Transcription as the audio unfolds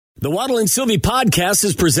The Waddle and Sylvie podcast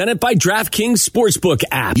is presented by DraftKings Sportsbook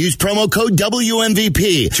app. Use promo code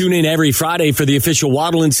WMVP. Tune in every Friday for the official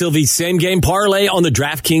Waddle and Sylvie same game parlay on the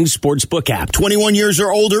DraftKings Sportsbook app. 21 years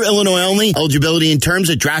or older, Illinois only. Eligibility and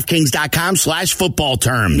terms at DraftKings.com/football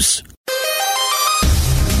terms.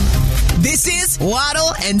 This is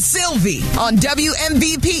Waddle and Sylvie on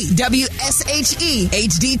WMVP WSHE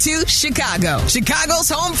HD2 Chicago. Chicago's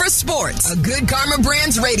home for sports. A Good Karma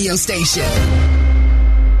Brands radio station.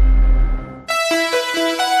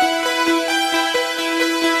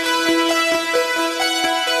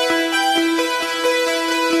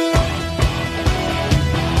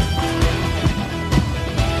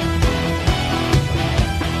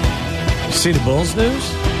 See the Bulls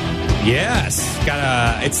news? Yes.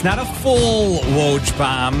 It's not a full Woj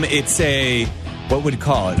bomb. It's a, what would you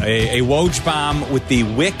call it? A Woj bomb with the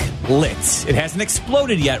wick lit. It hasn't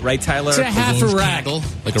exploded yet, right, Tyler? It's a half a rack. Candle,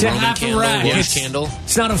 like it's a Roman half candle, a rack. Woj candle.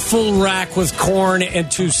 It's not a full rack with corn and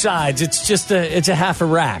two sides. It's just it's a half a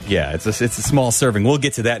rack. Yeah, it's a small serving. We'll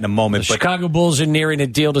get to that in a moment. The Chicago Bulls are nearing a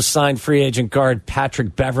deal to sign free agent guard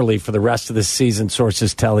Patrick Beverley for the rest of the season,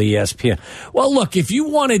 sources tell ESPN. Well, look, if you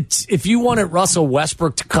wanted Russell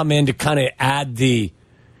Westbrook to come in to kind of add the,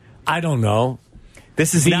 I don't know,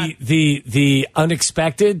 this is the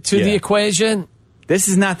unexpected to the equation. This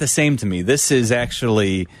is not the same to me. This is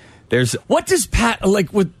actually what does Pat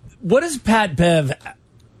Bev,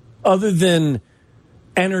 other than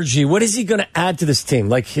energy, what is he going to add to this team?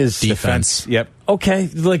 Like his defense. Yep. Okay.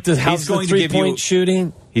 Like the 3-point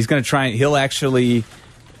shooting. He's going to try. He'll actually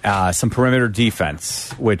some perimeter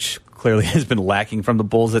defense, which clearly has been lacking from the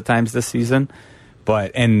Bulls at times this season.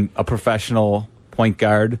 And a professional point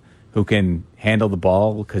guard who can handle the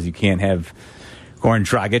ball, because you can't have Goran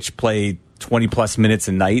Dragic play 20-plus minutes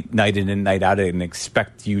a night in and night out, and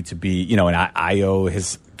expect you to be, an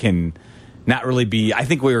Ayo can not really be. I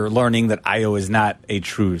think we were learning that Ayo is not a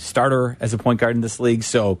true starter as a point guard in this league.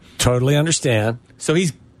 So totally understand. So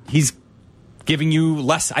he's giving you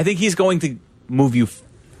less. I think he's going to move you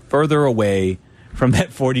further away from that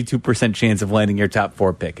 42% chance of landing your top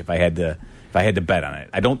 4 pick. If I had to bet on it,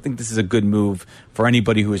 I don't think this is a good move for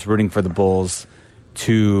anybody who is rooting for the Bulls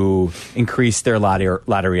to increase their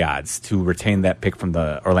lottery odds to retain that pick from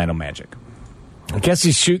the Orlando Magic. I guess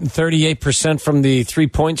he's shooting 38% from the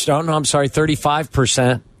 3-point shot. No, I'm sorry,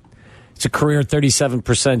 35%. It's a career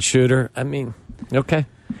 37% shooter. I mean, okay.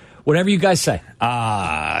 Whatever you guys say.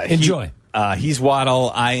 Enjoy. He's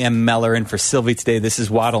Waddle. I am Meller in for Sylvie today. This is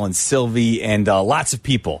Waddle and Sylvie, and lots of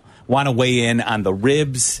people want to weigh in on the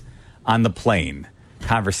ribs on the plane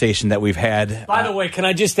conversation that we've had. By the way, can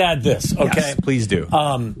I just add this? Okay, yes, please do.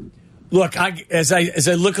 Look, as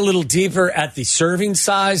I look a little deeper at the serving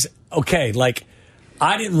size, okay, like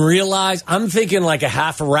I didn't realize. I'm thinking like a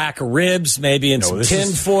half a rack of ribs, maybe in some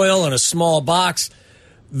tin foil and a small box.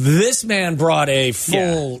 This man brought a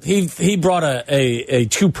full. Yeah. He brought a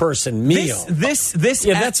 2-person meal. This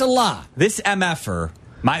that's a lot. This MFer.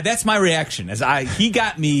 That's my reaction. He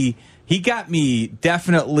got me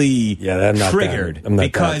definitely triggered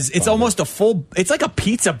because it's almost a full. It's like a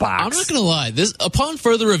pizza box. I'm not going to lie. Upon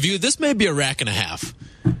further review, this may be a rack and a half.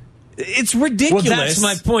 It's ridiculous. Well, that's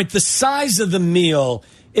my point. The size of the meal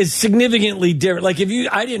is significantly different. Like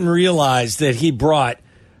I didn't realize that he brought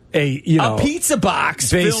a pizza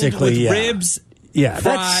box basically filled with ribs,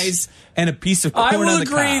 fries, and a piece of corn on the cob. I will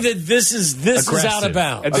agree that this is out of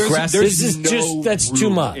bounds. That's too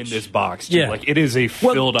much in this box. Too. Like it is a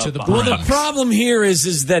filled up box. Well, the problem here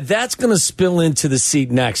is that that's going to spill into the seat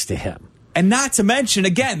next to him. And not to mention,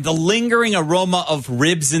 again, the lingering aroma of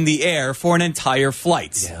ribs in the air for an entire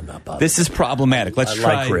flight. Yeah, I'm not bothered. This is problematic. Let's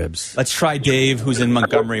try ribs. Let's try Dave, who's in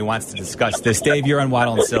Montgomery, wants to discuss this. Dave, you're on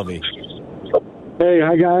Waddle and Sylvie. Hey,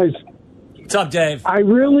 hi guys. What's up, Dave? I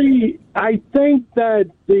think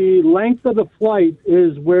that the length of the flight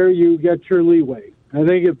is where you get your leeway. I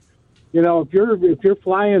think if you're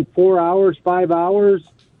flying 4 hours, 5 hours,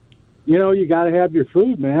 you got to have your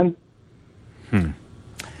food, man.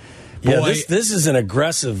 Yeah, this is an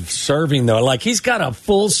aggressive serving, though. Like, he's got a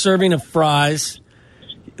full serving of fries.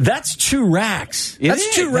 That's 2 racks.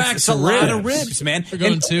 That's 2 racks of ribs. A lot of ribs, man. We're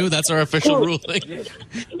going 2. That's our official ruling.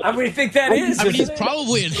 I mean, I think that is. I mean, he's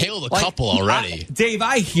probably inhaled a couple already. Dave,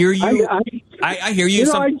 I hear you. I hear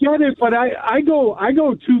you. I get it, but I go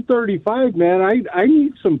 235, man. I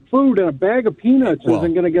need some food, and a bag of peanuts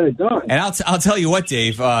isn't going to get it done. And I'll tell you what,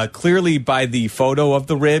 Dave. Clearly, by the photo of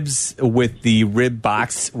the ribs with the rib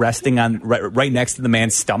box resting on right next to the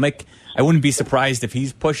man's stomach, I wouldn't be surprised if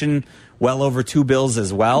he's pushing well over 2 bills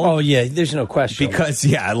as well. Oh, yeah, there's no question. Because,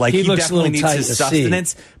 he looks definitely needs his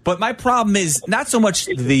sustenance. But my problem is not so much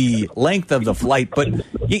the length of the flight, but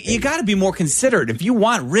you got to be more considerate. If you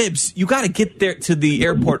want ribs, you got to get there to the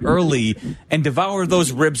airport early and devour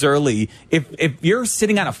those ribs early. If you're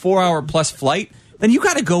sitting on a 4-hour plus flight, then you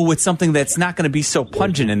got to go with something that's not going to be so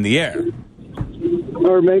pungent in the air.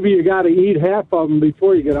 Or maybe you got to eat half of them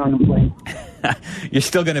before you get on the plane. You're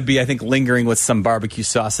still going to be, I think, lingering with some barbecue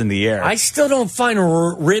sauce in the air. I still don't find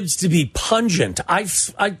ribs to be pungent. I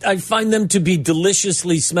find them to be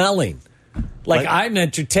deliciously smelling. Like I'm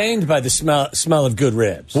entertained by the smell of good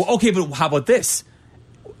ribs. Well, okay, but how about this?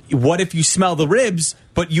 What if you smell the ribs,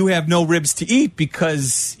 but you have no ribs to eat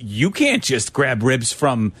because you can't just grab ribs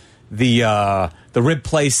from the rib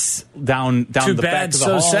place down the back of the hall? Too bad,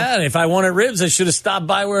 so sad. If I wanted ribs, I should have stopped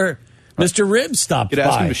by where Mr. Ribs stopped by. You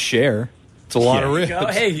could ask him to share. It's a lot of ribs.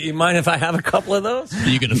 Hey, you mind if I have a couple of those? Are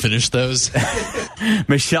you going to finish those?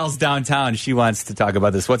 Michelle's downtown. She wants to talk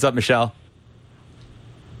about this. What's up, Michelle?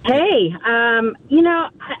 Hey,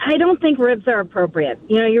 I don't think ribs are appropriate.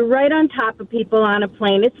 You're right on top of people on a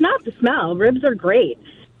plane. It's not the smell. Ribs are great.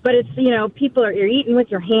 But it's, you're eating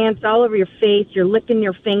with your hands all over your face. You're licking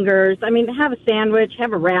your fingers. I mean, have a sandwich,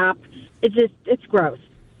 have a wrap. It's gross.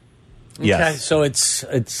 Yes. Okay, so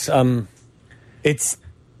it's.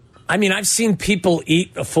 I mean, I've seen people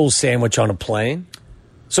eat a full sandwich on a plane.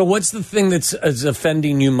 So what's the thing that's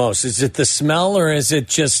offending you most? Is it the smell or is it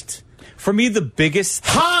just... For me, the biggest...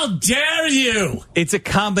 How dare you! It's a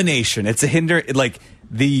combination. It's a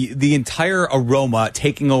the entire aroma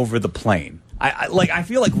taking over the plane. I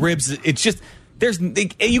feel like ribs, it's just...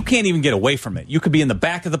 you can't even get away from it. You could be in the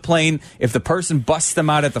back of the plane. If the person busts them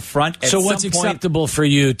out at the front, so what's acceptable for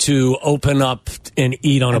you to open up and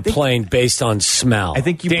eat on a plane based on smell? I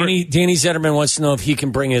think Danny Zetterman wants to know if he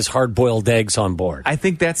can bring his hard-boiled eggs on board. I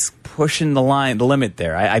think that's pushing the limit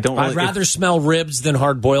there. I'd rather smell ribs than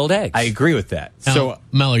hard-boiled eggs. I agree with that. Now, so,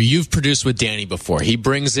 Meller, you've produced with Danny before. He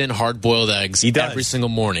brings in hard-boiled eggs every single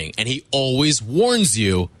morning, and he always warns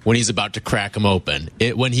you when he's about to crack them open.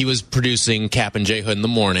 When he was producing Cap and J Hood in the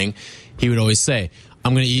morning, he would always say,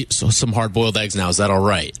 I'm going to eat some hard-boiled eggs now. Is that all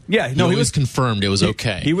right? Yeah. No, he was confirmed it was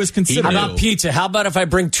okay. He was considered. How about pizza? How about if I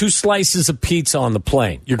bring 2 slices of pizza on the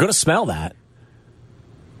plane? You're going to smell that.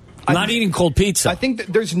 I'm not eating cold pizza. I think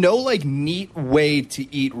that there's no neat way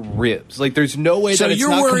to eat ribs. There's no way. So that it's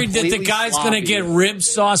you're not worried that the guy's going to get rib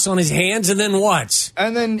sauce on his hands and then what?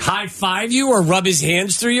 And then high five you or rub his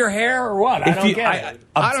hands through your hair or what? I don't get it.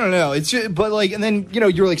 I don't know. It's just, but and then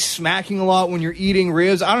you're smacking a lot when you're eating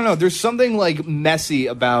ribs. I don't know. There's something messy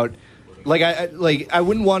about. I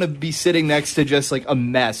wouldn't want to be sitting next to just a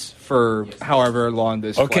mess for however long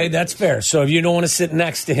this. Okay, that's fair. So if you don't want to sit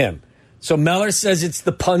next to him. So Meller says it's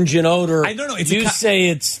the pungent odor. I don't know. You say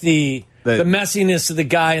it's the messiness of the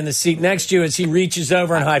guy in the seat next to you as he reaches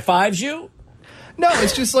over and high fives you? No,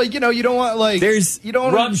 it's just you don't want you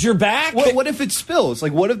don't rubs your back. What if it spills?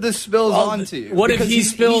 What if this spills onto you? What if he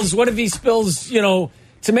spills? What if he spills?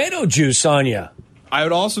 Tomato juice on you? I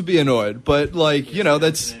would also be annoyed, but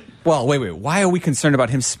that's. Well, wait. Why are we concerned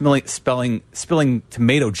about him spilling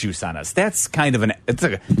tomato juice on us? That's kind of it's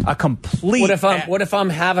a complete. What if I'm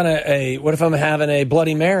having a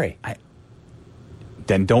Bloody Mary?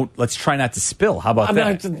 Then let's try not to spill. How about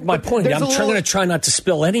that? My point. I'm going to try not to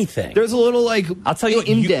spill anything. There's a little I'll tell you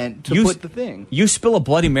indent to put the thing. You spill a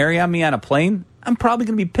Bloody Mary on me on a plane, I'm probably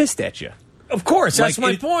going to be pissed at you. Of course, that's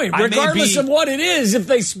my point. Regardless of what it is, if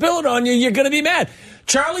they spill it on you, you're going to be mad.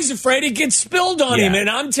 Charlie's afraid it gets spilled on him, and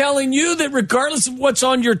I'm telling you that regardless of what's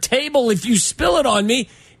on your table, if you spill it on me,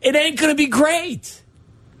 it ain't going to be great.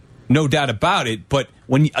 No doubt about it. But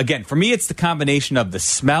for me, it's the combination of the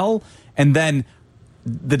smell and then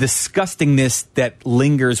the disgustingness that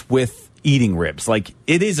lingers with eating ribs.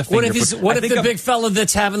 It is a finger. What if the big fella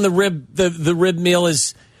that's having the rib meal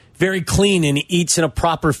is very clean and he eats in a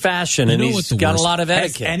proper fashion and he's got a lot of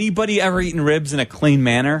etiquette? Has anybody ever eaten ribs in a clean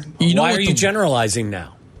manner? Why are you generalizing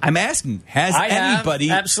now? I'm asking. Has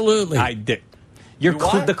anybody? Absolutely. I did.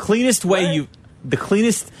 The cleanest way the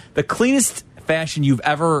cleanest fashion you've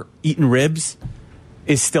ever eaten ribs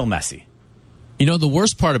is still messy. The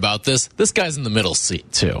worst part about this guy's in the middle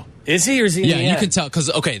seat too. Is he or is he? Yeah, you can tell because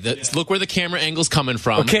look where the camera angle's coming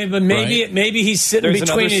from. Okay, but maybe he's sitting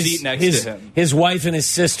between his wife and his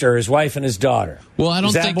sister, his wife and his daughter. Well, I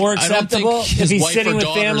don't think more acceptable his if he's wife sitting or with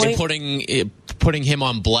daughter family? is putting him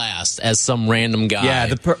on blast as some random guy.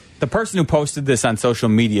 Yeah, the person who posted this on social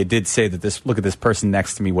media did say that look at this person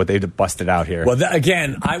next to me, what they busted out here. Well,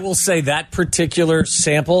 again, I will say that particular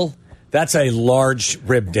sample That's a large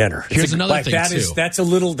rib dinner. Here's another thing, too. That's a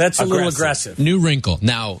little aggressive. New wrinkle.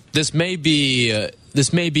 Now, this may be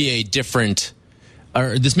a different,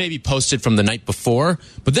 or this may be posted from the night before,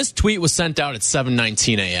 but this tweet was sent out at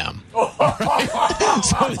 7:19 a.m.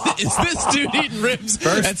 So is this dude eating ribs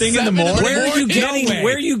first thing in the morning? Where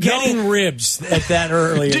are you getting ribs at that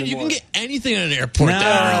early? Dude, you can get anything at an airport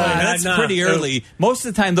that early. That's pretty early. Most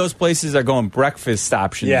of the time, those places are going breakfast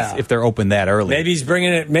options if they're open that early. Maybe he's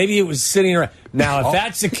bringing it. Maybe it was sitting around. Now, if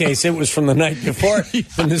that's the case, it was from the night before,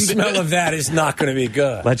 then the smell of that is not going to be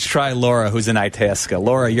good. Let's try Laura, who's in Itasca.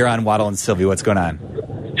 Laura, you're on Waddle and Sylvie. What's going on?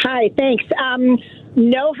 Hi, thanks.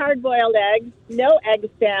 No hard-boiled eggs, no egg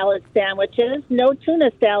salad sandwiches, no tuna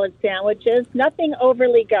salad sandwiches, nothing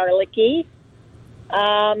overly garlicky.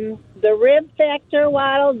 The rib factor,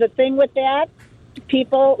 Waddle, the thing with that,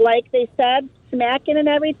 people, like they said, smacking and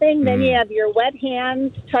everything, then you have your wet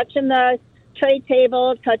hands touching the tray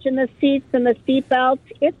table, touching the seats and the seat belts.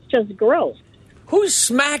 It's just gross. Who's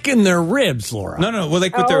smacking their ribs, Laura? No. Well,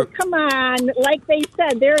 like with come on. Like they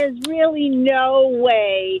said, there is really no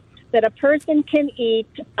way that a person can eat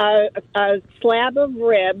a slab of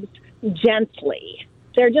ribs gently.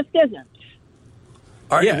 There just isn't.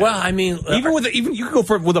 Well, I mean, even you can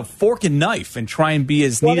go with a fork and knife and try and be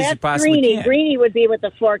as neat as you possibly can. Greenie would be with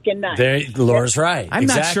a fork and knife. Laura's right. I'm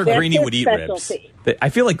not sure Greenie would eat specialty. ribs. I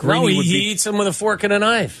feel like Greenie would he eats them with a fork and a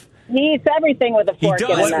knife. He eats everything with a fork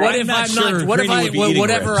and a knife.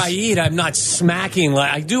 Whatever I eat, I'm not smacking.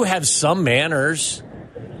 I do have some manners.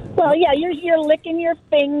 Well, yeah, you're licking your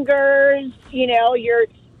fingers. You know,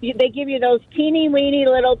 they give you those teeny weeny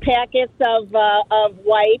little packets of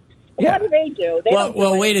wipes. Yeah. What do they do?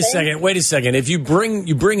 Well, wait a second. If you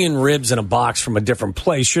bring in ribs in a box from a different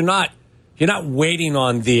place, you're not waiting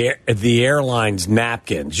on the airline's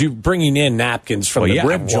napkins. You're bringing in napkins from the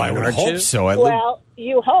rib joint, aren't you? So.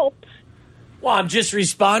 You hope. Well, I'm just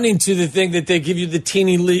responding to the thing that they give you the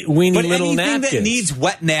teeny weeny little napkins. But anything that needs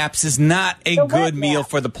wet naps is not a good meal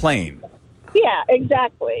for the plane. Yeah,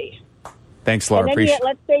 exactly. Thanks, Laura. And then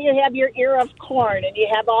let's say you have your ear of corn and you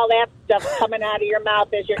have all that stuff coming out of your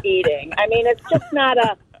mouth as you're eating. I mean, it's just not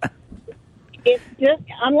it's just,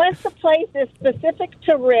 unless the place is specific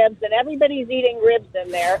to ribs and everybody's eating ribs in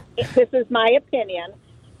there, this is my opinion,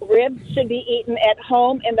 ribs should be eaten at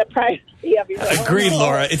home in the privacy of your home. Agreed,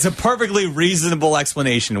 Laura. It's a perfectly reasonable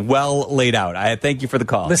explanation. Well laid out. I thank you for the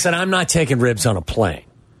call. Listen, I'm not taking ribs on a plane.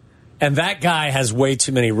 And that guy has way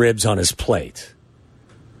too many ribs on his plate.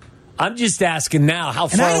 I'm just asking now, how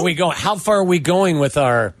far are we going? How far are we going with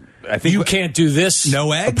our you can't do this?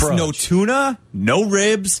 No eggs, approach? No tuna, no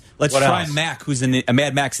ribs. Let's try Mac, who's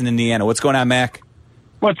Mad Max in Indiana. What's going on, Mac?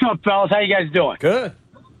 What's up, fellas? How you guys doing? Good.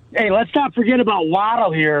 Hey, let's not forget about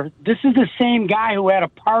Waddle here. This is the same guy who had a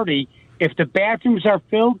party. If the bathrooms are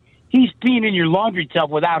filled, he's peeing in your laundry tub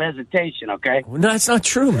without hesitation, okay? Well, no, that's not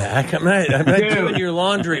true, Mac. I'm not doing your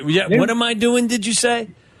laundry. What am I doing, did you say?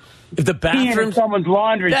 If the bathroom, someone's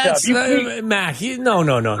laundry tub. Mac,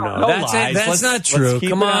 no. That's not true.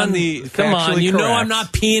 Come on. You know I'm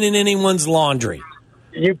not peeing in anyone's laundry.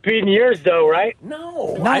 You peed in yours, though, right?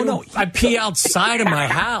 No. I pee outside of my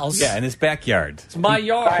house. Yeah, in his backyard. It's my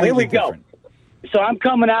yard. Here we go. So I'm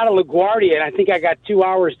coming out of LaGuardia, and I think I got 2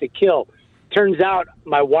 hours to kill. Turns out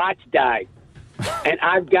my watch died, and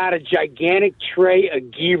I've got a gigantic tray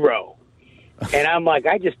of gyro. And I'm like,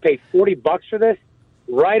 I just paid $40 for this?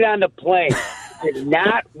 Right on the plane. Did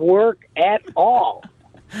not work at all.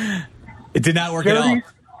 It did not work at all.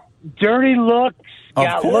 Dirty looks.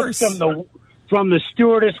 Got looks from the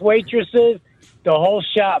stewardess, waitresses, the whole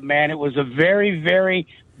shop, man. It was a very, very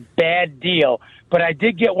bad deal. But I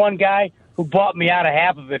did get one guy who bought me out of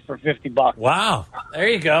half of it for $50. Wow. There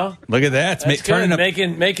you go. Look at that. It's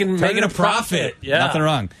making a profit. Yeah. Nothing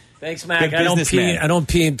wrong. Thanks, Mac. I don't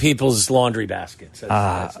pee in people's laundry baskets.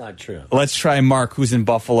 That's not true. Let's try Mark, who's in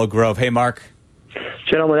Buffalo Grove. Hey, Mark.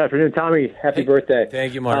 Gentlemen, afternoon. Tommy, happy birthday.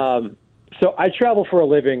 Thank you, Mark. So I travel for a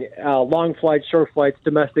living, long flights, short flights,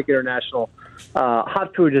 domestic, international.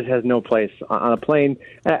 Hot food just has no place on a plane.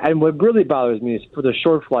 And what really bothers me is for the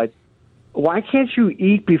short flights, why can't you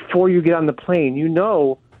eat before you get on the plane? You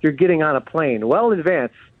know you're getting on a plane well in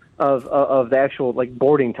advance of the actual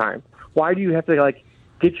boarding time. Why do you have to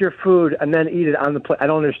get your food and then eat it on the plane? I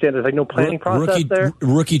don't understand. There's no planning process there.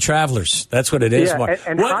 Rookie travelers. That's what it is. Yeah,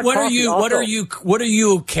 and what are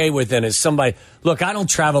you okay with then? As somebody, look, I don't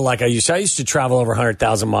travel like I used to. I used to travel over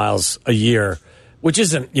 100,000 miles a year, which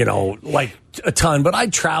isn't a ton, but I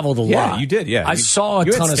traveled a lot. Yeah, you did. Yeah, I saw a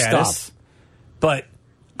ton of stuff, but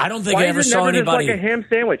I don't think I ever saw anybody like a ham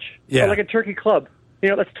sandwich or like a turkey club.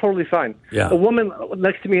 That's totally fine. Yeah. A woman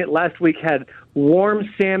next to me last week had warm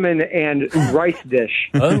salmon and rice dish.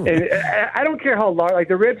 Oh. And I don't care how large, like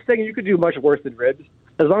the ribs thing, you could do much worse than ribs.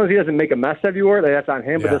 As long as he doesn't make a mess everywhere, that's on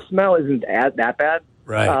him. Yeah. But the smell isn't that bad.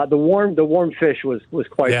 Right. The warm fish was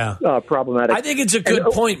quite problematic. I think it's a good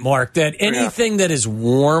point, Mark, that anything that is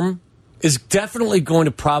warm is definitely going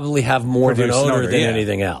to probably have more of an odor than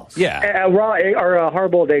anything else. Yeah. Raw egg, or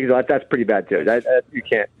hard-boiled eggs, that's pretty bad too. That you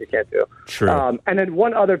can't do. True. And then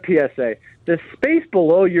one other PSA: the space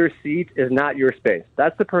below your seat is not your space.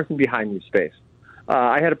 That's the person behind your space.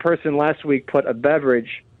 I had a person last week put a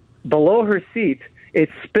beverage below her seat. It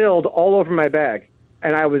spilled all over my bag,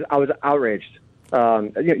 and I was outraged.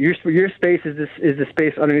 Your space is the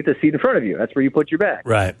space underneath the seat in front of you. That's where you put your bag,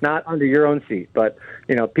 right? Not under your own seat. But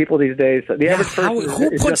people these days, the average person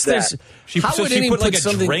who is puts just this? That. She put like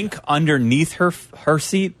a drink underneath her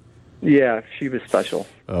seat. Yeah, she was special.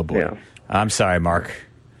 Oh boy, yeah. I'm sorry, Mark.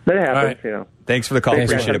 That happens, Thanks for the call.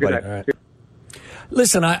 Thanks, Appreciate it, buddy. Right.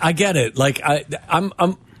 Listen, I get it. Like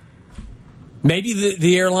I'm maybe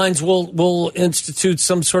the airlines will institute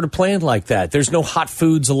some sort of plan like that. There's no hot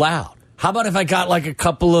foods allowed. How about if I got like a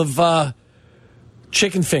couple of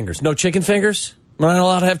chicken fingers? No chicken fingers? Am I not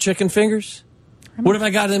allowed to have chicken fingers? What if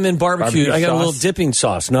I got them in barbecue? I got a little dipping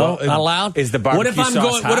sauce. No, not allowed. Is the barbecue sauce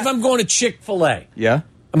hot? What if I'm going to Chick-fil-A? Yeah.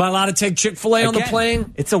 Am I allowed to take Chick-fil-A on the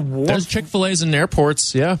plane? It's a warm. There's Chick-fil-A's in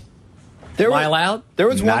airports. Yeah. Am I allowed? There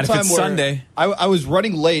was Not one if time it's where Sunday. I was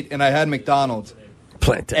running late and I had McDonald's.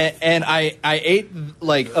 And I ate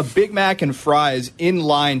like a Big Mac and fries in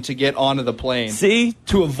line to get onto the plane. See?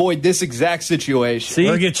 To avoid this exact situation. See?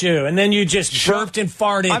 Look at you. And then you just burped and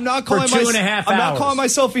farted I'm not for calling 2.5 hours. I'm not calling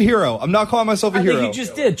myself a hero. I think you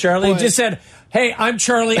just did, Charlie. You just said, hey, I'm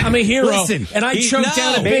Charlie. I'm a hero. Listen, and I choked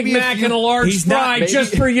down a Big Mac and a large he's fry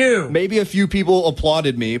just for you. Maybe a few people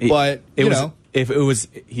applauded me, but,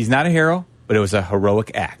 he's not a hero, but it was a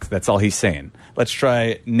heroic act. That's all he's saying. Let's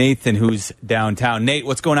try Nathan, who's downtown. Nate,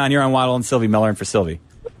 what's going on? You're on Waddle and Sylvie, Miller and for Sylvie.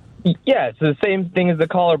 Yeah, it's the same thing as the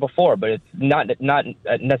caller before, but it's not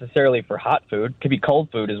necessarily for hot food. It could be cold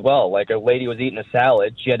food as well. Like a lady was eating a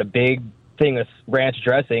salad. She had a big thing of ranch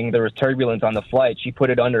dressing. There was turbulence on the flight. She put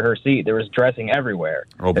it under her seat. There was dressing everywhere.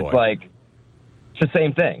 Oh, boy. It's like, it's the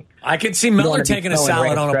same thing. I could see Miller taking a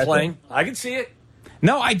salad on a plane. I can see it.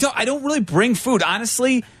 No, I don't really bring food.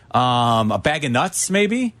 Honestly, a bag of nuts,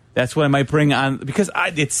 maybe. That's what I might bring on, because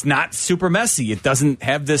it's not super messy. It doesn't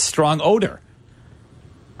have this strong odor.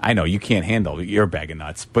 I know you can't handle your bag of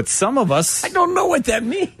nuts, but some of us. I don't know what that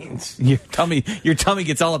means. Your tummy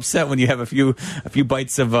gets all upset when you have a few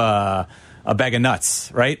bites of a bag of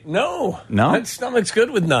nuts, right? No. My stomach's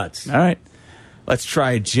good with nuts. All right. Let's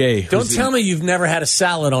try Jay. Don't tell me you've never had a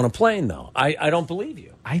salad on a plane, though. I don't believe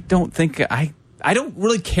you. I don't think I don't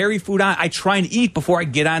really carry food on. I try and eat before I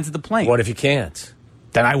get onto the plane. What if you can't?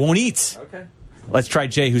 Then I won't eat. Okay. Let's try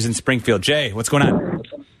Jay, who's in Springfield. Jay, what's going on?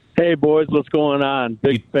 Hey, boys, what's going on?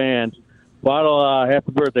 Big fan. Waddle,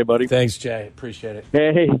 happy birthday, buddy. Thanks, Jay. Appreciate it.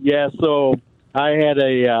 Hey, yeah, so I had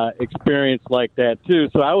a experience like that, too.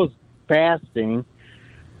 So I was fasting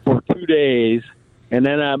for 2 days, and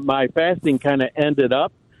then my fasting kind of ended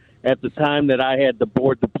up at the time that I had to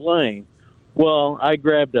board the plane. Well, I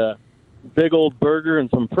grabbed a big old burger and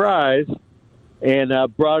some fries and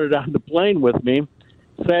brought it on the plane with me,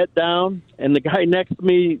 sat down, and the guy next to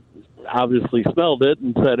me obviously smelled it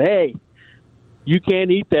and said, hey, you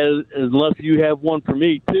can't eat that unless you have one for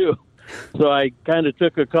me, too. So I kind of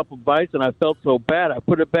took a couple bites, and I felt so bad. I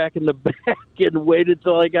put it back in the bag and waited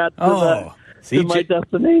till I got to my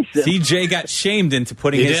destination. CJ got shamed into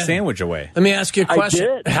putting his sandwich away. Let me ask you a question.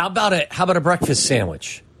 I did. How about a breakfast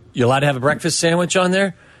sandwich? You allowed to have a breakfast sandwich on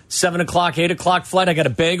there? 7 o'clock, 8 o'clock flight. I got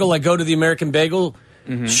a bagel. I go to the American Bagel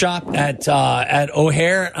shop at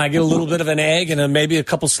O'Hare. I get a little bit of an egg and maybe a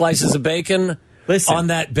couple slices of bacon on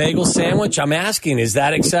that bagel sandwich. I'm asking, is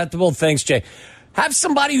that acceptable? Thanks, Jay. Have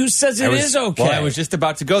somebody who says it is okay. Well, I was just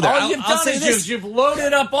about to go there. All you've done is you've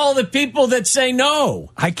loaded up all the people that say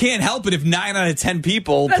no. I can't help it if 9 out of 10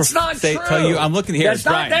 people tell you. I'm looking here. That's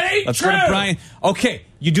Brian. That ain't Let's true. go to Brian. Okay,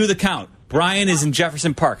 you do the count. Brian is in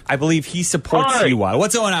Jefferson Park. I believe he supports you.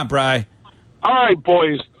 What's going on, Brian? All right,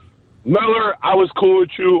 boys. Miller, I was cool with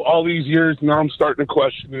you all these years. Now I'm starting to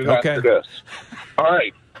question it after this. All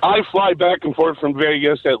right. I fly back and forth from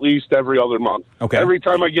Vegas at least every other month. Okay. Every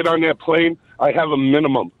time I get on that plane, I have a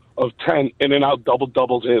minimum of 10 in-and-out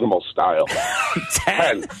double-doubles animal style.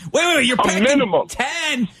 10? Wait, you're packing minimum.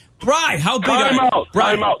 10? Brian, how big Time are you? out.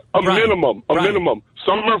 Time out. A minimum.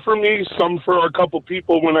 Some are for me, some for a couple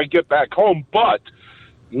people when I get back home. But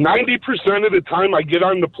 90% of the time I get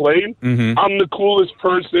on the plane, I'm the coolest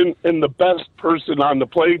person and the best person on the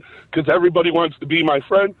plane because everybody wants to be my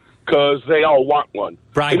friend because they all want one.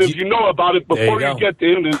 Brian, and if you know about it before you get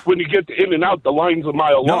to when you get to In and Out, the line's a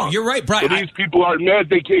mile long. No, you're right, Brian. So these people are mad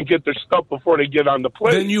they can't get their stuff before they get on the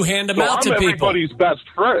plane. Then you hand them out to people. I'm everybody's best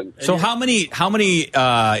friend. So how many In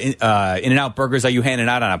and Out burgers are you handing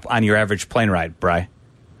out on your average plane ride, Brian?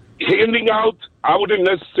 Handing out, I wouldn't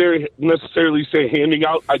necessarily say handing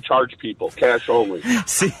out. I charge people cash only.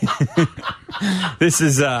 See, this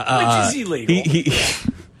is which is illegal.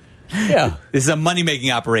 Yeah, this is a money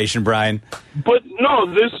making operation, Brian. But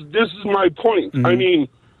no, this is my point. I mean,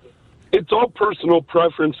 it's all personal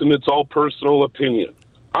preference and it's all personal opinion.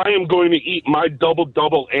 I am going to eat my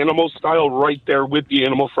double animal style right there with the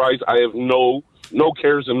animal fries. I have no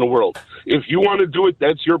cares in the world. If you want to do it,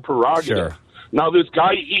 that's your prerogative. Sure. Now, this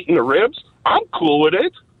guy eating the ribs, I'm cool with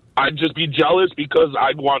it. I'd just be jealous because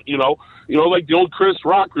I'd want, like the old Chris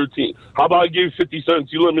Rock routine. How about I give you 50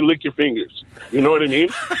 cents, you let me lick your fingers? You know what I mean?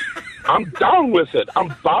 I'm down with it.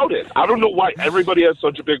 I'm about it. I don't know why everybody has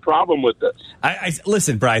such a big problem with this.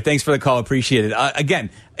 Listen, Brian, thanks for the call. Appreciate it. Again,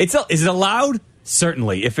 is it allowed?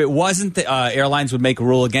 Certainly. If it wasn't, the airlines would make a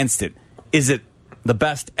rule against it. Is it the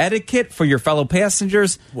best etiquette for your fellow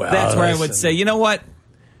passengers? Well, that's where I would say, you know what?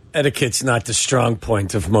 Etiquette's not the strong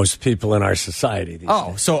point of most people in our society.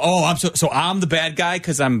 So I'm the bad guy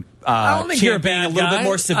because I'm I don't think you're a bad a little guy. bit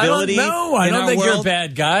more civility. I don't think you're a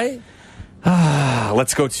bad guy.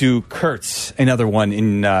 Let's go to Kurt's, another one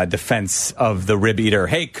in defense of the rib eater.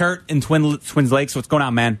 Hey, Kurt in Twins Lakes, what's going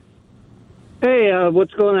on, man? Hey,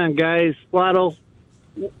 what's going on, guys? Waddle,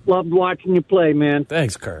 loved watching you play, man.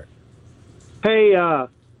 Thanks, Kurt. Hey,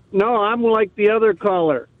 no, I'm like the other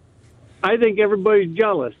caller. I think everybody's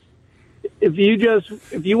jealous. If you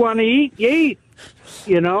want to eat, you eat.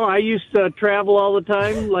 I used to travel all the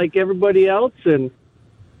time like everybody else, and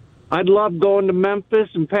I'd love going to Memphis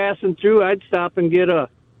and passing through. I'd stop and get a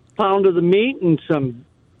pound of the meat and some,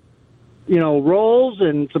 rolls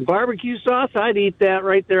and some barbecue sauce. I'd eat that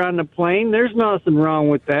right there on the plane. There's nothing wrong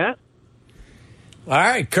with that. All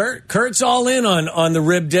right, Kurt's all in on the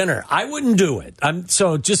rib dinner. I wouldn't do it.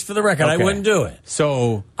 So just for the record, I wouldn't do it.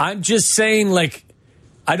 So I'm just saying,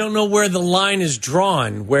 I don't know where the line is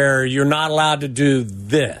drawn where you're not allowed to do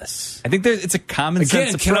this. I think it's a common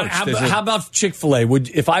sense approach. How about Chick-fil-A?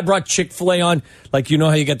 If I brought Chick-fil-A on, how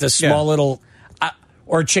you get this small little,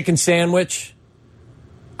 or a chicken sandwich?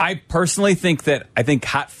 I personally think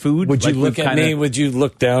hot food. Would you look at me? Would you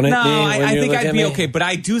look down at me? No, I think I'd be okay. But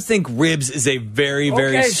I do think ribs is a very,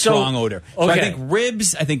 very strong odor. So I think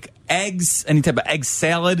ribs, I think eggs, any type of egg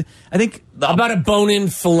salad. I think. How about a bone-in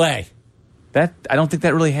filet? I don't think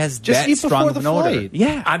that really has just that strong of an odor.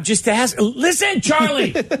 Yeah, I'm just asking. Listen,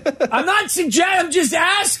 Charlie, I'm not suggesting. I'm just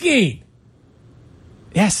asking.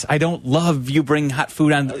 Yes, I don't love you bring hot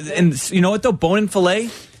food on. And you know what though, bone-in filet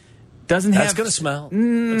doesn't have. That's going to smell.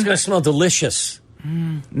 It's going to smell delicious.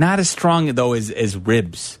 Not as strong though as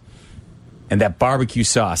ribs, and that barbecue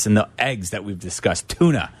sauce and the eggs that we've discussed.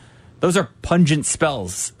 Tuna, those are pungent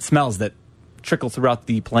smells that trickle throughout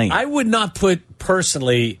the plane. I would not put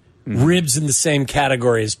personally ribs in the same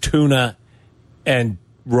category as tuna and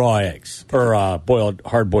raw eggs or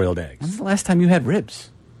hard-boiled eggs. When's the last time you had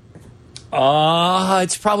ribs?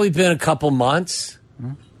 It's probably been a couple months.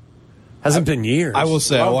 Hasn't been years. I will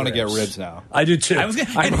say I want to get ribs now. I do too. This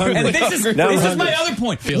is my other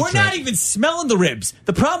point. We're not even smelling the ribs.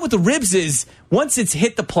 The problem with the ribs is once it's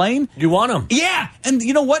hit the plane, you want them. Yeah, and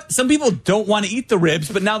you know what? Some people don't want to eat the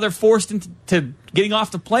ribs, but now they're forced into getting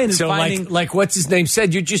off the plane and finding. Like what's his name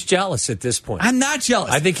said, you're just jealous at this point. I'm not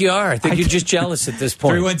jealous. I think you are. I think you're just jealous at this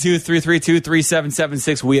point.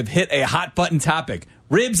 312-332-3776. We have hit a hot button topic.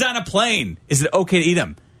 Ribs on a plane. Is it okay to eat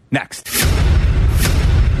them? Next.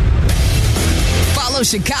 Follow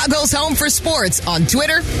Chicago's Home for Sports on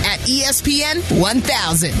Twitter at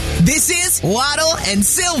ESPN1000. This is Waddle and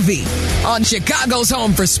Sylvie on Chicago's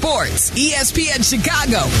Home for Sports, ESPN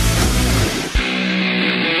Chicago.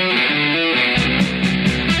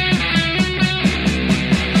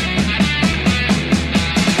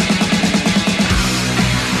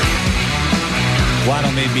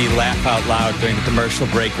 Waddle made me laugh out loud during the commercial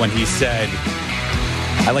break when he said,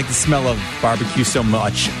 I like the smell of barbecue so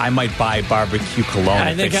much, I might buy barbecue cologne.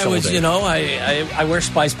 I think I was, I wear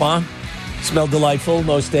Spice Bomb. Smell delightful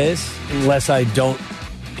most days, unless I don't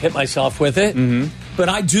hit myself with it. Mm-hmm. But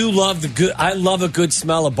I do love I love a good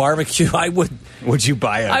smell of barbecue. Would you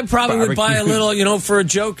buy I probably would buy a little, for a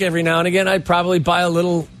joke every now and again. I'd probably buy a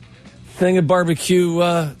little thing of barbecue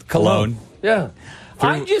cologne. Yeah.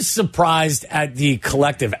 I'm just surprised at the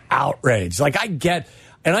collective outrage.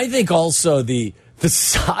 And I think also the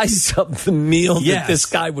size of the meal that this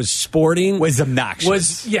guy was sporting was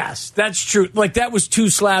obnoxious. Yes, that's true. Like, that was 2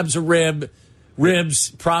 slabs of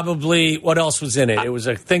ribs, probably. What else was in it? It was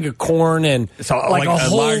a thing of corn and like a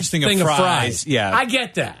whole large thing of fries. Yeah, I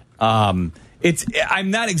get that. I'm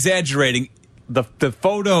not exaggerating. The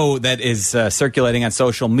photo that is circulating on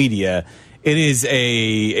social media, it is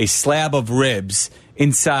a slab of ribs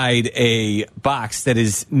inside a box that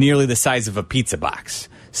is nearly the size of a pizza box.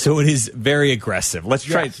 So it is very aggressive. Let's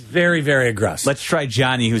try. Yes, very, very aggressive. Let's try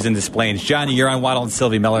Johnny, who's in Des Plaines. Johnny, you're on Waddle and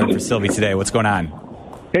Sylvie. Miller for Sylvie today. What's going on?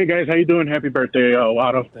 Hey, guys. How you doing? Happy birthday,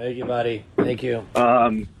 Waddle. Thank you, buddy. Thank you.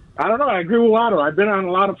 I don't know. I agree with Waddle. I've been on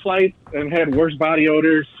a lot of flights and had worse body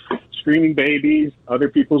odors, screaming babies, other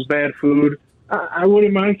people's bad food. I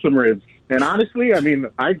wouldn't mind some ribs. And honestly, I mean,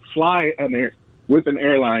 I'd fly with an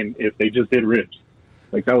airline if they just did ribs.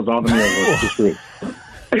 Like, that was all the meal was, just ribs.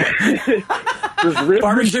 Just ribs.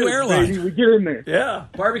 Barbecue Airlines. Baby. We get in there. Yeah,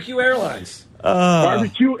 Barbecue Airlines.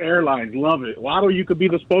 Barbecue Airlines. Love it. Waddle, you could be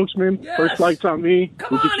the spokesman. Yes. First flight's on me.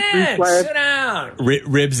 Come on in. Sit down.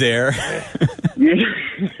 Ribs Air. Yeah.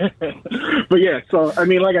 But yeah, so I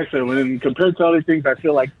mean, like I said, when compared to other things, I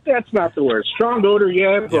feel like that's not the worst. Strong odor,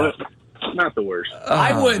 but not the worst.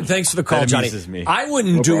 I wouldn't. Thanks for the call, Johnny. Me. I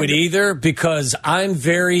wouldn't do it either because I'm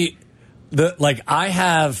very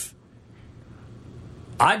I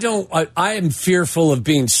am fearful of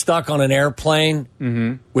being stuck on an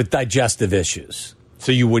airplane with digestive issues.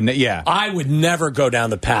 So you wouldn't? Yeah, I would never go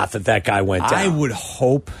down the path that guy went down. I would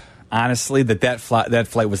hope, honestly, that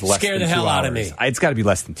flight was less Scare than the 2 hell hours. out of me. It's got to be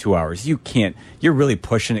less than 2 hours. You can't. You're really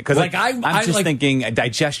pushing it because I'm just thinking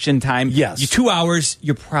digestion time. Yes, 2 hours.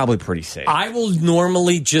 You're probably pretty safe. I will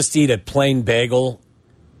normally just eat a plain bagel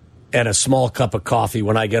and a small cup of coffee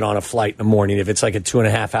when I get on a flight in the morning. If it's like a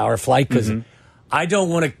 2.5 hour flight, because I don't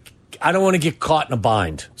want to get caught in a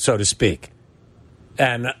bind, so to speak.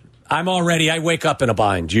 And I wake up in a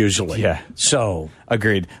bind usually. Yeah. So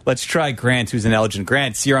agreed. Let's try Grant, who's in Elgin.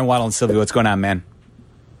 Grant, you're on Waddle and Sylvie. What's going on, man?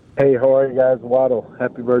 Hey, how are you guys? Waddle,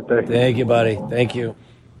 happy birthday. Thank you, buddy. Thank you.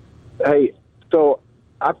 Hey, so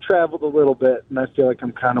I've traveled a little bit, and I feel like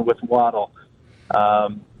I'm kind of with Waddle.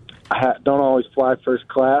 I don't always fly first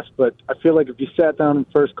class, but I feel like if you sat down in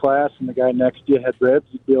first class and the guy next to you had ribs,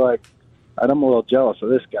 you'd be like, I'm a little jealous of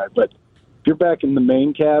this guy. But if you're back in the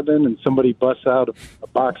main cabin and somebody busts out a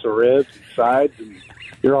box of ribs and sides and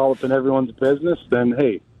you're all up in everyone's business, then,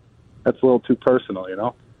 hey, that's a little too personal, you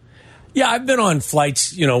know? Yeah, I've been on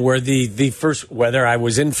flights, where whether I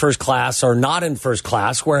was in first class or not in first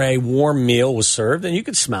class, where a warm meal was served and you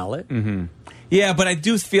could smell it. Mm-hmm. Yeah, but I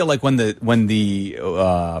do feel like when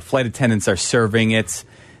the flight attendants are serving it,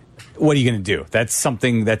 what are you going to do? That's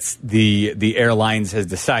something that's the airlines has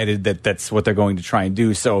decided that's what they're going to try and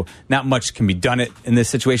do. So not much can be done in this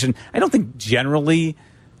situation. I don't think generally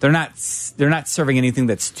they're not serving anything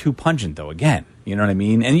that's too pungent, though. Again, you know what I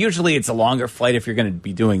mean? And usually it's a longer flight if you're going to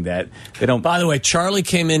be doing that. They don't. By the way, Charlie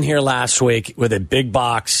came in here last week with a big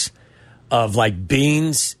box of like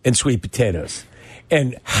beans and sweet potatoes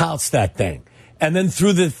and housed that thing. And then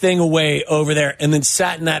threw the thing away over there and then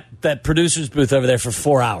sat in that producer's booth over there for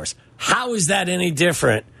 4 hours. How is that any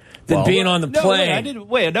different than being on the plane?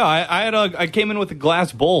 I came in with a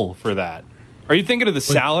glass bowl for that. Are you thinking of the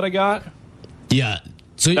salad I got? Yeah.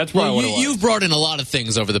 So that's probably what it was. You've brought in a lot of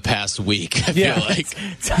things over the past week, I feel like.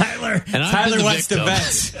 Tyler wants to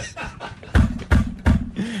bet.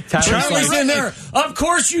 Charlie's in there. Of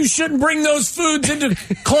course you shouldn't bring those foods into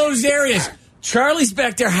closed areas. Charlie's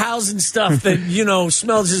back there housing stuff that,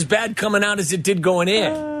 smells as bad coming out as it did going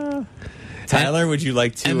in. Tyler, would you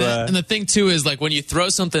like to... And the thing, too, is like when you throw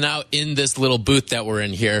something out in this little booth that we're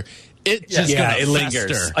in here, it just it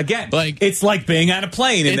lingers. Fester. Again, it's like being on a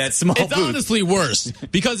plane in that small booth. It's honestly worse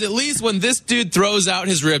because at least when this dude throws out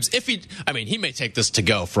his ribs, he may take this to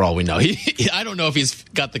go for all we know. I don't know if he's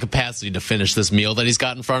got the capacity to finish this meal that he's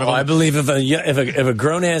got in front of him. I believe if a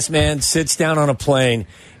grown ass man sits down on a plane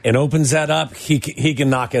and opens that up, he can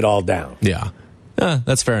knock it all down. Yeah,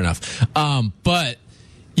 that's fair enough. But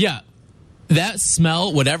yeah. That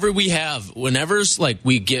smell, whatever we have, whenever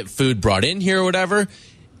we get food brought in here or whatever,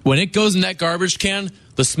 when it goes in that garbage can,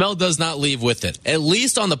 the smell does not leave with it. At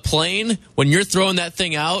least on the plane, when you're throwing that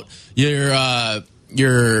thing out, the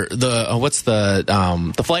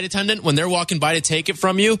flight attendant, when they're walking by to take it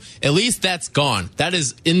from you, at least that's gone. That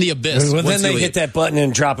is in the abyss. Well, then they hit that button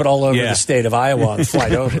and drop it all over the state of Iowa on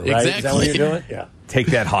flight over, right? Exactly. Is that what you're doing? Yeah. Take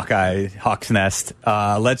that, Hawk's Nest.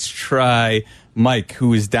 Let's try Mike,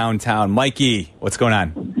 who is downtown. Mikey, what's going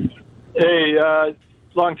on? Hey,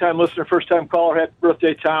 long-time listener, first-time caller. Happy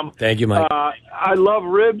birthday, Tom. Thank you, Mike. I love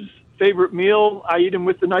ribs, favorite meal. I eat them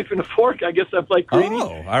with the knife and a fork. I guess that's like Greeny.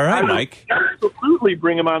 Oh, all right, Mike. Absolutely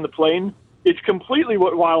bring them on the plane. It's completely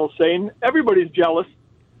what Waddle's saying. Everybody's jealous.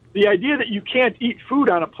 The idea that you can't eat food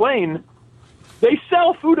on a plane, they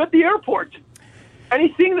sell food at the airport.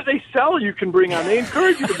 Anything that they sell, you can bring on. They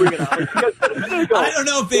encourage you to bring it on. I don't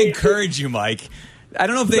know if they encourage you, Mike. I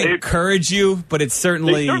don't know if they encourage you, but it's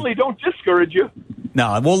certainly... They certainly don't discourage you.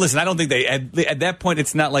 No, well, listen, I don't think they... At that point,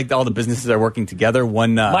 it's not like all the businesses are working together.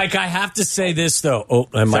 Mike, I have to say this, though.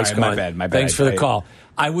 Oh, Mike's gone. My bad. Thanks for the call.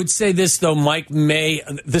 I would say this, though, Mike may...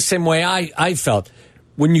 The same way I felt.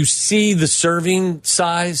 When you see the serving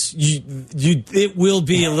size, it will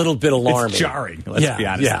be a little bit alarming. It's jarring, let's be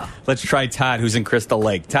honest. Yeah. Let's try Todd, who's in Crystal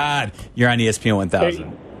Lake. Todd, you're on ESPN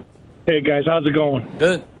 1000. Hey guys, how's it going?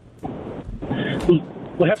 Good.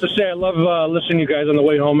 I have to say I love listening to you guys on the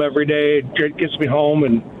way home every day. It gets me home,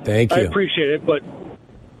 and thank you. I appreciate it. But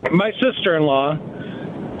my sister-in-law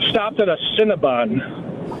stopped at a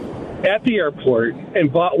Cinnabon at the airport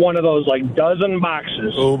and bought one of those like dozen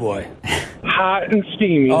boxes. Oh boy. Hot and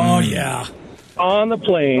steamy. Oh, yeah. On the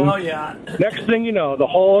plane. Oh, yeah. Next thing you know, the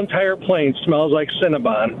whole entire plane smells like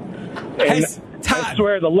Cinnabon. And I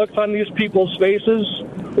swear, the looks on these people's faces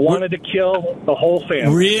wanted to kill the whole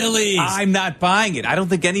family. Really? I'm not buying it. I don't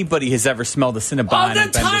think anybody has ever smelled a Cinnabon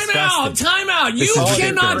and been disgusted. Time out. You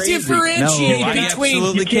cannot differentiate between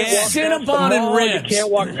Cinnabon and ribs. You can't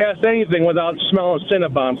walk past anything without smelling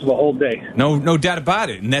Cinnabon for the whole day. No doubt about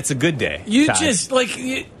it, and that's a good day. You Todd. just,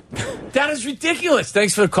 that is ridiculous.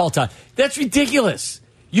 Thanks for the call, Todd. That's ridiculous.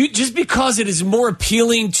 Just because it is more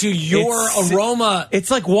appealing to your aroma. It's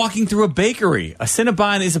like walking through a bakery. A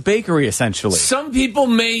Cinnabon is a bakery, essentially. Some people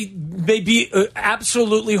may be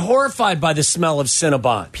absolutely horrified by the smell of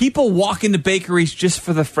Cinnabon. People walk into bakeries just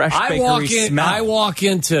for the fresh bakery smell. I walk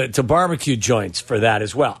into barbecue joints for that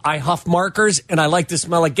as well. I huff markers, and I like the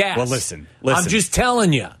smell of gas. Well, listen. I'm just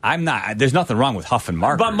telling you. I'm not. There's nothing wrong with huffing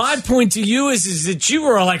markers. But my point to you is that you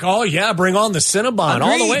were like, oh, yeah, bring on the Cinnabon. Agreed.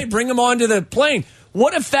 All the way, bring them onto the plane.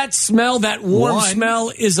 What if that smell, that warm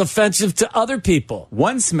smell, is offensive to other people?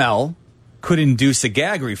 One smell could induce a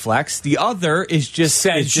gag reflex. The other is just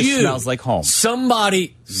smells like home.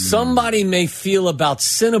 Somebody may feel about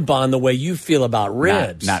Cinnabon the way you feel about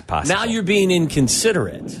ribs. Not possible. Now you're being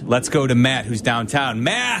inconsiderate. Let's go to Matt, who's downtown.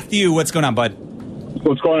 Matthew, what's going on, bud?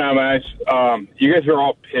 What's going on, guys? You guys are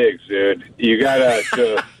all pigs, dude. You gotta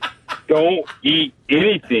just don't eat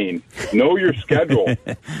anything. Know your schedule.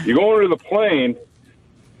 You go into the plane.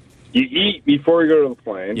 You eat before you go to the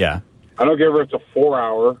plane. Yeah. I don't care if it's a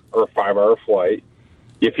 4-hour or a 5-hour flight.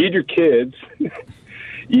 You feed your kids.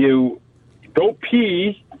 You don't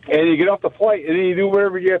pee, and you get off the flight, and then you do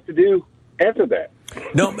whatever you have to do after that.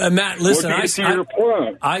 No, Matt, listen, I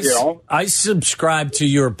subscribe to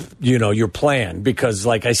your plan because,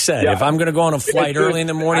 like I said, if I'm going to go on a flight early in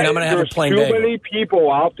the morning, I'm going to have a plain bagel. There's too many people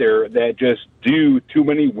out there that just do too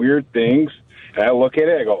many weird things, and I look at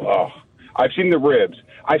it, I go, oh. I've seen the ribs.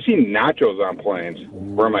 I've seen nachos on planes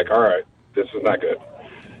where I'm like, all right, this is not good.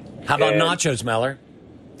 How about nachos, Meller?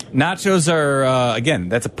 Nachos are, again,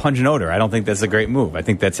 that's a pungent odor. I don't think that's a great move. I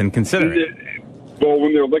think that's inconsiderate. Well,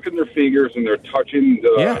 when they're licking their fingers and they're touching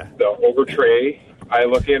the over tray, I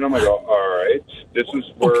look at them, I go, all right, this is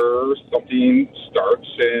where something starts,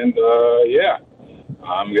 and,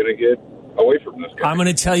 I'm going to get away from this guy. I'm going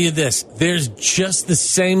to tell you this. There's just the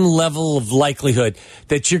same level of likelihood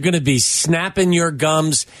that you're going to be snapping your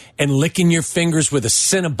gums and licking your fingers with a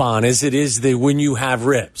Cinnabon as it is when you have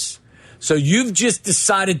ribs. So you've just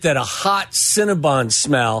decided that a hot Cinnabon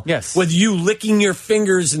smell, with you licking your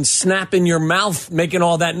fingers and snapping your mouth, making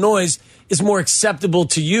all that noise, is more acceptable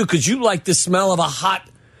to you because you like the smell of a hot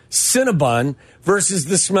Cinnabon versus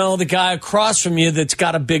the smell of the guy across from you that's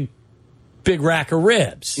got a big rack of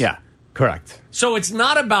ribs. Yeah. Correct. So it's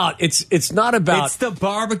not about it's the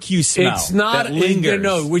barbecue smell. It's not that lingers.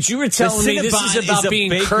 No, what you were telling me, this is about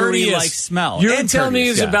being courteous. Like smell. You're telling me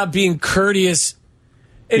it's about being courteous,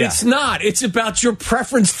 and it's not. It's about your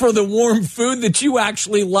preference for the warm food that you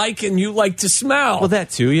actually like and you like to smell. Well, that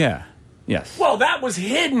too. Yeah. Yes. Well, that was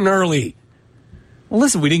hidden early. Well,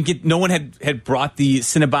 listen, we didn't get. No one had brought the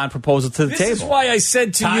Cinnabon proposal to the table. This is why I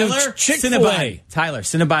said to you, Chick-fil-A. Tyler,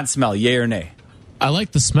 Cinnabon smell, yay or nay? I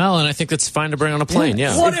like the smell, and I think that's fine to bring on a plane.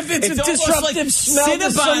 Yeah. What if it's a disruptive smell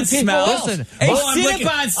to some people? Listen,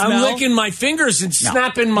 Cinnabon smell. I'm licking my fingers and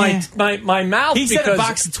snapping my mouth. He said a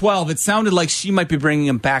box of 12. It sounded like she might be bringing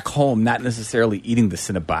him back home, not necessarily eating the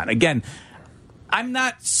Cinnabon. Again, I'm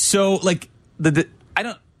not so like the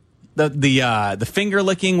finger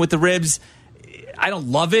licking with the ribs. I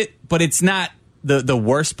don't love it, but it's not the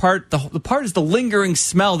worst part. The part is the lingering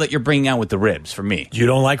smell that you're bringing out with the ribs for me. You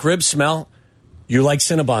don't like rib smell? You like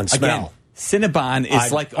Cinnabon smell. Again, Cinnabon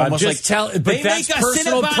is almost but they that's make a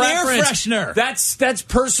personal Cinnabon preference. air freshener. That's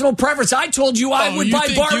personal preference. I told you I would buy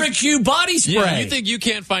barbecue body spray. Yeah, you think you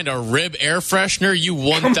can't find a rib air freshener? You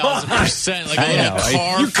 1,000% like a little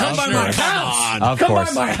car. You come by my house. Of come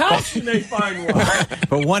course. by my house and they find one.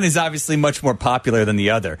 But one is obviously much more popular than the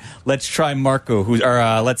other. Let's try Marco.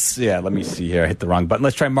 Let me see here. I hit the wrong button.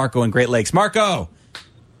 Let's try Marco in Great Lakes. Marco.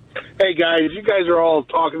 Hey guys, you guys are all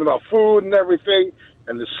talking about food and everything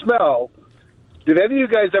and the smell. Did any of you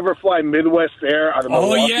guys ever fly Midwest Air out of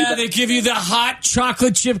Milwaukee? Oh, yeah, they give you the hot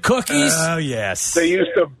chocolate chip cookies. Oh, yes. They used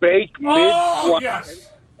to bake mid-flight. Yes.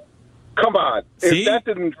 Come on. See? If that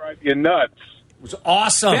didn't drive you nuts. It was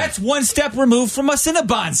awesome. That's one step removed from a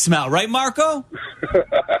Cinnabon smell, right, Marco?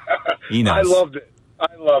 He knows. I loved it.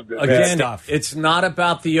 Again, it's not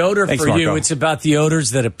about the odor Thanks, for you. Marco. It's about the odors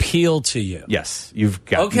that appeal to you. Yes, you've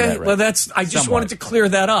got Okay, that right. well, I just wanted to clear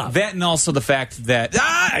that up. That and also the fact that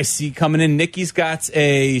I see coming in. Nikki's got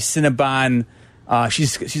a Cinnabon.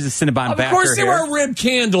 She's a Cinnabon backer. Of course, there here. are rib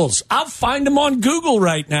candles. I'll find them on Google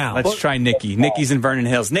right now. Let's try Nikki. Nikki's in Vernon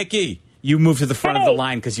Hills. Nikki, you move to the front of the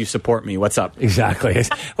line because you support me. What's up? Exactly.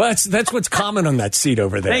 Well, that's what's common on that seat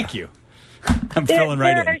over there. Thank you. I'm filling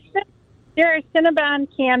right in. There are Cinnabon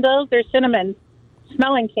candles. There's cinnamon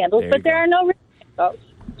smelling candles, but there are no rib candles.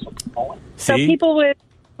 So people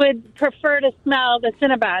would prefer to smell the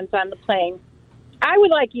Cinnabons on the plane. I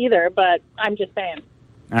would like either, but I'm just saying.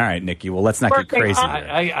 All right, Nikki. Well, let's not get crazy.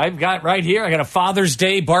 I've got right here. I got a Father's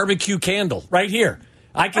Day barbecue candle right here.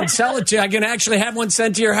 I can sell it to you. I can actually have one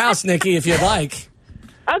sent to your house, Nikki, if you'd like.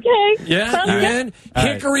 Okay. Yeah, you in?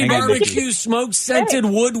 Hickory barbecue, smoke-scented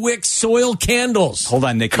woodwick soil candles. Hold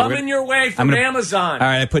on, Nikki. Coming your way from Amazon. All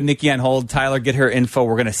right, I put Nikki on hold. Tyler, get her info.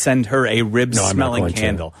 We're going to send her a rib-smelling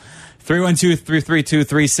candle.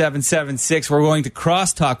 312-332-3776. We're going to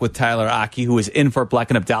crosstalk with Tyler Aki, who is in for Black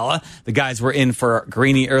and Abdallah. The guys were in for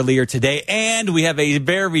Greeny earlier today. And we have a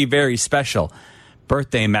very, very special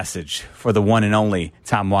birthday message for the one and only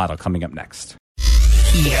Tom Waddle coming up next.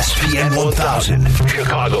 ESPN 1000,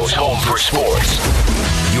 Chicago's home for sports.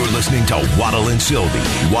 You're listening to Waddle and Sylvie.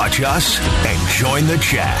 Watch us and join the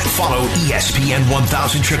chat. Follow ESPN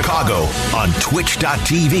 1000 Chicago on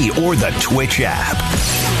twitch.tv or the Twitch app.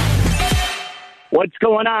 What's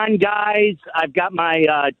going on, guys? I've got my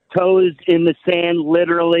toes in the sand,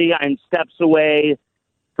 literally. I'm steps away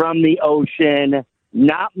from the ocean.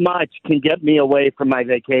 Not much can get me away from my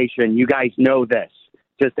vacation. You guys know this.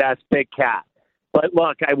 Just ask Big Cat. But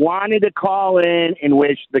look, I wanted to call in and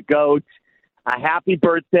wish the GOAT a happy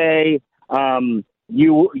birthday.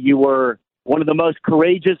 You were one of the most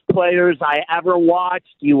courageous players I ever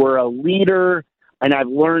watched. You were a leader, and I've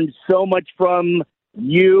learned so much from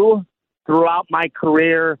you throughout my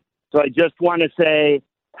career. So I just want to say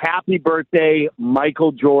happy birthday,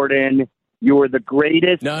 Michael Jordan. You were the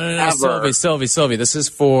greatest ever. Sylvie, this is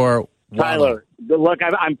for Tyler. Look,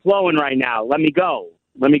 I'm flowing right now. Let me go.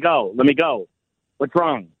 What's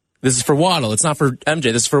wrong? This is for Waddle. It's not for MJ.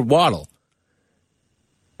 This is for Waddle.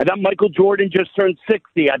 I thought Michael Jordan just turned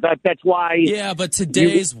 60. I thought that's why. Yeah, but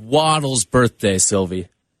today's Waddle's birthday, Sylvie.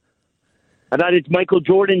 I thought it's Michael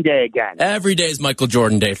Jordan Day again. Every day is Michael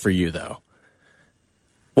Jordan Day for you, though.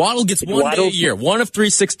 Waddle gets one day a year, 1 of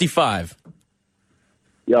 365.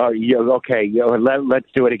 Okay,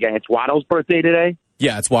 let's do it again. It's Waddle's birthday today?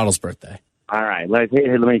 Yeah, it's Waddle's birthday. All right, let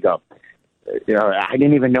me go. I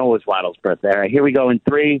didn't even know it was Waddle's birthday. All right, here we go in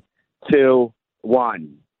 3, 2,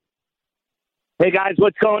 1. Hey, guys,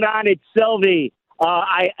 what's going on? It's Sylvie.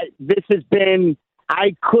 I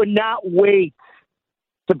could not wait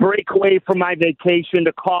to break away from my vacation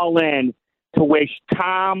to call in to wish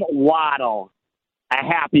Tom Waddle a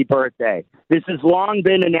happy birthday. This has long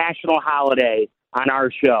been a national holiday on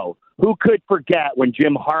our show. Who could forget when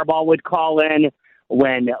Jim Harbaugh would call in,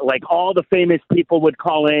 when all the famous people would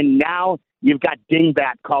call in? Now you've got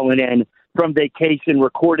Dingbat calling in from vacation,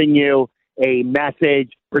 recording you a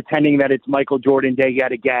message, pretending that it's Michael Jordan Day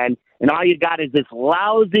yet again. And all you got is this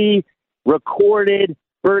lousy recorded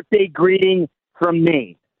birthday greeting from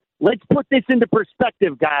me. Let's put this into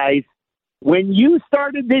perspective, guys. When you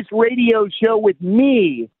started this radio show with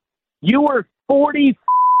me, you were 40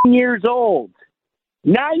 years old.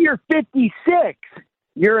 Now you're 56.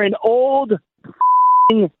 You're an old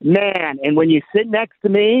man. And when you sit next to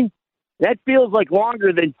me, that feels like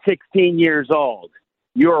longer than 16 years old.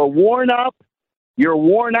 You're worn up. You're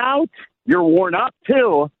worn out. You're worn up,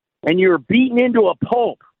 too. And you're beaten into a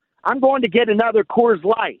pulp. I'm going to get another Coors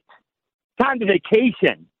Light. Time to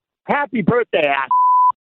vacation. Happy birthday, ass.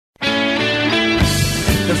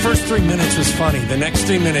 The first 3 minutes was funny. The next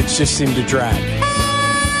 3 minutes just seemed to drag.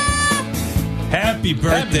 Happy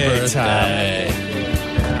birthday, Tom.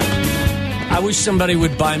 I wish somebody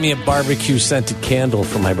would buy me a barbecue scented candle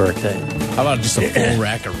for my birthday. How about just a full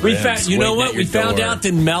rack of ribs? You know what? We found out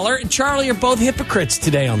that Meller and Charlie are both hypocrites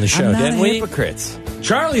today on the show, didn't we? Hypocrites.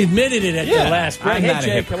 Charlie admitted it at the last break. I'm not a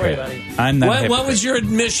Jake, hypocrite. come here, buddy. I'm not a hypocrite. What was your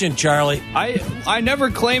admission, Charlie? I never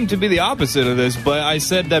claimed to be the opposite of this, but I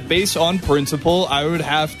said that based on principle, I would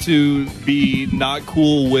have to be not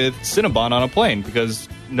cool with Cinnabon on a plane because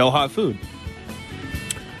no hot food.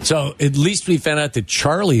 So at least we found out that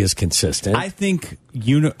Charlie is consistent. I think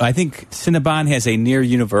Cinnabon has a near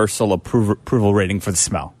universal approval rating for the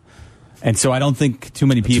smell. And so I don't think too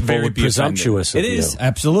many people very would be presumptuous offended. of It is, you.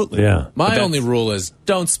 absolutely. Yeah. My only rule is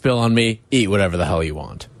don't spill on me. Eat whatever the hell you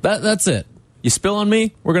want. That's it. You spill on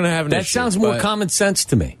me, we're gonna have an That issue. sounds more but- common sense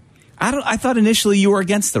to me. I thought initially you were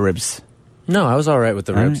against the ribs. No, I was all right with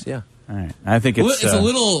the ribs. Yeah. All right. I think it's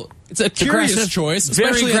It's a curious aggressive. choice, Very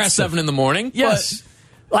especially at aggressive. 7 in the morning. Yes.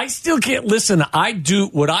 I still can't listen.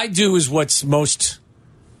 What I do is what's most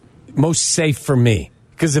safe for me.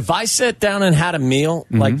 Because if I sat down and had a meal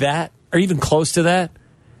like that, or even close to that,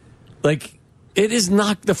 like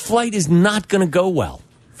the flight is not going to go well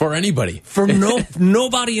For anybody. for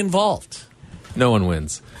nobody involved. No one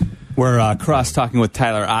wins. We're cross-talking with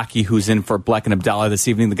Tyler Aki, who's in for Bleck and Abdallah this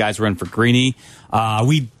evening. The guys were in for Greeny.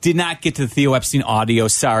 We did not get to the Theo Epstein audio.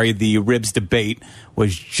 Sorry, the ribs debate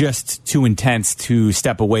was just too intense to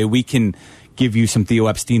step away. We can give you some Theo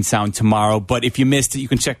Epstein sound tomorrow. But if you missed it, you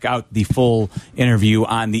can check out the full interview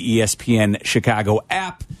on the ESPN Chicago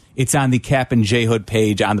app. It's on the Cap and J Hood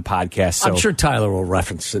page on the podcast. So I'm sure Tyler will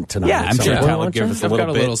reference it tonight. Yeah, I'm sure Tyler will give us a I've little got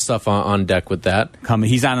a bit. little stuff on deck with that.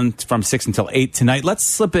 He's on from 6 until 8 tonight. Let's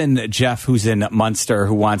slip in Jeff, who's in Munster,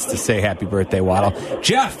 who wants to say happy birthday, Waddle.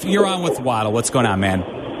 Jeff, you're on with Waddle. What's going on, man?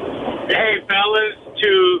 Hey, fellas,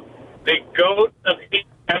 to the GOAT of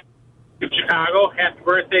Chicago, happy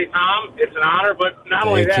birthday, Tom. It's an honor, but not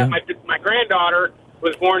only that, my granddaughter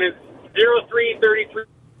was born in 0333.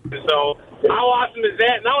 So how awesome is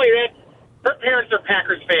that? Not only that, her parents are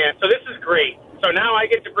Packers fans, so this is great. So now I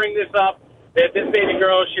get to bring this up, that this baby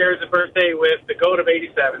girl shares a birthday with the GOAT of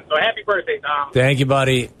 87. So happy birthday, Tom. Thank you,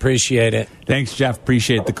 buddy. Appreciate it. Thanks, Jeff.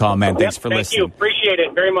 Appreciate the call, man. Thanks for Thank listening. you. Appreciate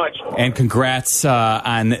it very much. And congrats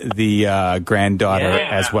on the granddaughter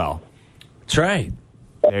as well. That's right.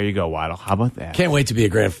 There you go, Waddle. How about that? Can't wait to be a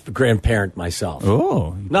grandparent myself.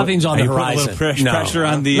 Oh, nothing's on the horizon. Pressure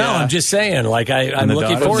on the. No, I'm just saying. Like I'm the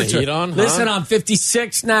looking daughter? forward to Heat it. on, huh? Listen, I'm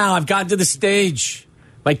 56 now. I've gotten to the stage.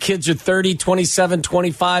 My kids are 30, 27,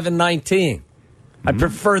 25, and 19. I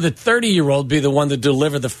prefer the 30-year-old be the one to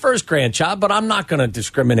deliver the first grandchild, but I'm not going to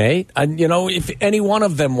discriminate. If any one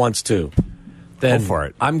of them wants to, then Go for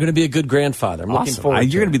it. I'm going to be a good grandfather. I'm looking forward to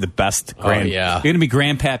You're it. going to be the best. yeah. You're going to be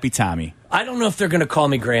Grandpappy Tommy. I don't know if they're going to call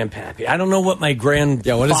me Grandpappy. I don't know what my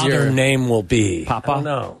grandfather what is your name will be. Papa? I don't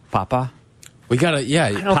know. Papa? We got to,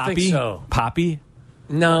 I don't Poppy? think so. Poppy?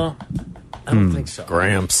 No, I don't think so.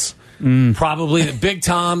 Gramps. Probably the Big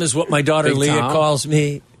Tom is what my daughter Big Leah Tom? calls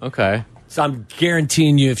me. Okay. So I'm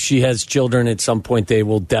guaranteeing you, if she has children at some point, they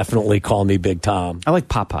will definitely call me Big Tom. I like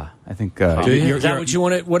Papa. I think. Do you? Is that what you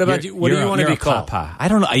want to? What about you? What do you want to be called? Papa. I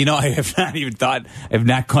don't know. I have not even thought. I've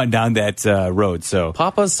not gone down that road. So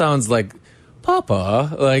Papa sounds like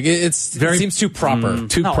Papa. Like it seems too proper.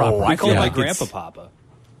 Too proper. I call Yeah. my grandpa Papa.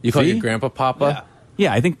 You call See? your grandpa Papa?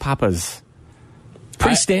 yeah, I think Papa's.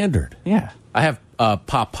 Pretty standard. Yeah. I have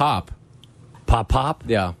Pop. Pop.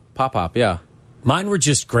 Yeah, Pop. Yeah. Mine were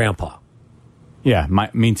just Grandpa. Yeah,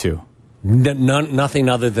 me too. Nothing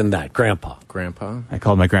other than that. Grandpa. Grandpa. I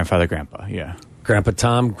called my grandfather Grandpa. Yeah. Grandpa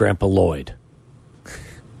Tom. Grandpa Lloyd.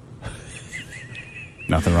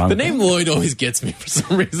 Nothing wrong. The with name Lloyd always gets me for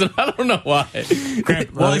some reason. I don't know why.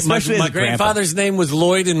 Well, especially my as a grandpa. grandfather's name was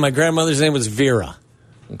Lloyd, and my grandmother's name was Vera.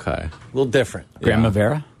 Okay. A little different. Grandma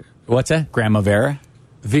Vera. What's that? Grandma Vera.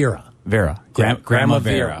 Vera. Vera. Yeah, Grandma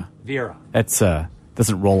Vera. Vera. That's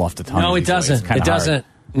doesn't roll off the tongue. No, it usually. doesn't. It's kinda It doesn't.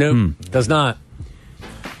 Nope, does not.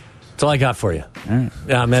 That's all I got for you. Yeah,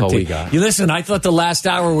 I'm all empty. we got. You listen, I thought the last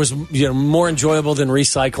hour was more enjoyable than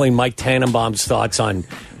recycling Mike Tannenbaum's thoughts on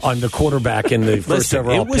the quarterback in the first Listen,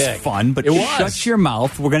 overall it was pick. fun, but it was. shut your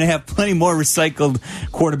mouth. We're going to have plenty more recycled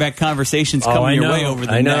quarterback conversations coming I your know. way over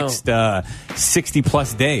the I know. next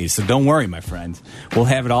 60-plus days. So don't worry, my friend. We'll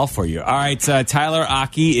have it all for you. All right, Tyler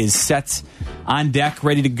Aki is set on deck,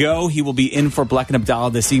 ready to go. He will be in for Bleck and Abdallah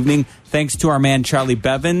this evening. Thanks to our man Charlie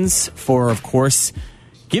Bevins for, of course,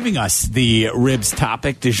 giving us the ribs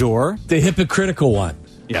topic du jour. The hypocritical one.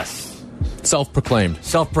 Yes. Self-proclaimed.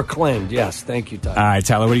 Self-proclaimed, yes. Thank you, Tyler. All right,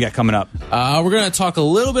 Tyler, what do you got coming up? We're going to talk a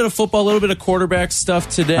little bit of football, a little bit of quarterback stuff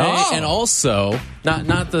today, and also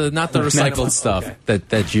not the recycled stuff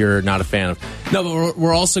that you're not a fan of. No, but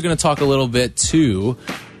we're also going to talk a little bit too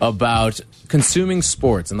about consuming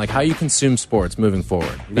sports and like how you consume sports moving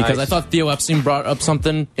forward. Because I thought Theo Epstein brought up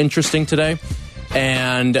something interesting today,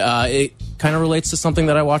 and it kind of relates to something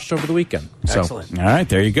that I watched over the weekend. Excellent. All right,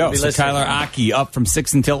 there you go. So listening. Tyler Aki up from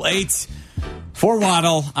 6 until 8. For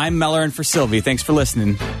Waddle, I'm Meller, and for Sylvie, thanks for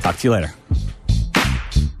listening. Talk to you later.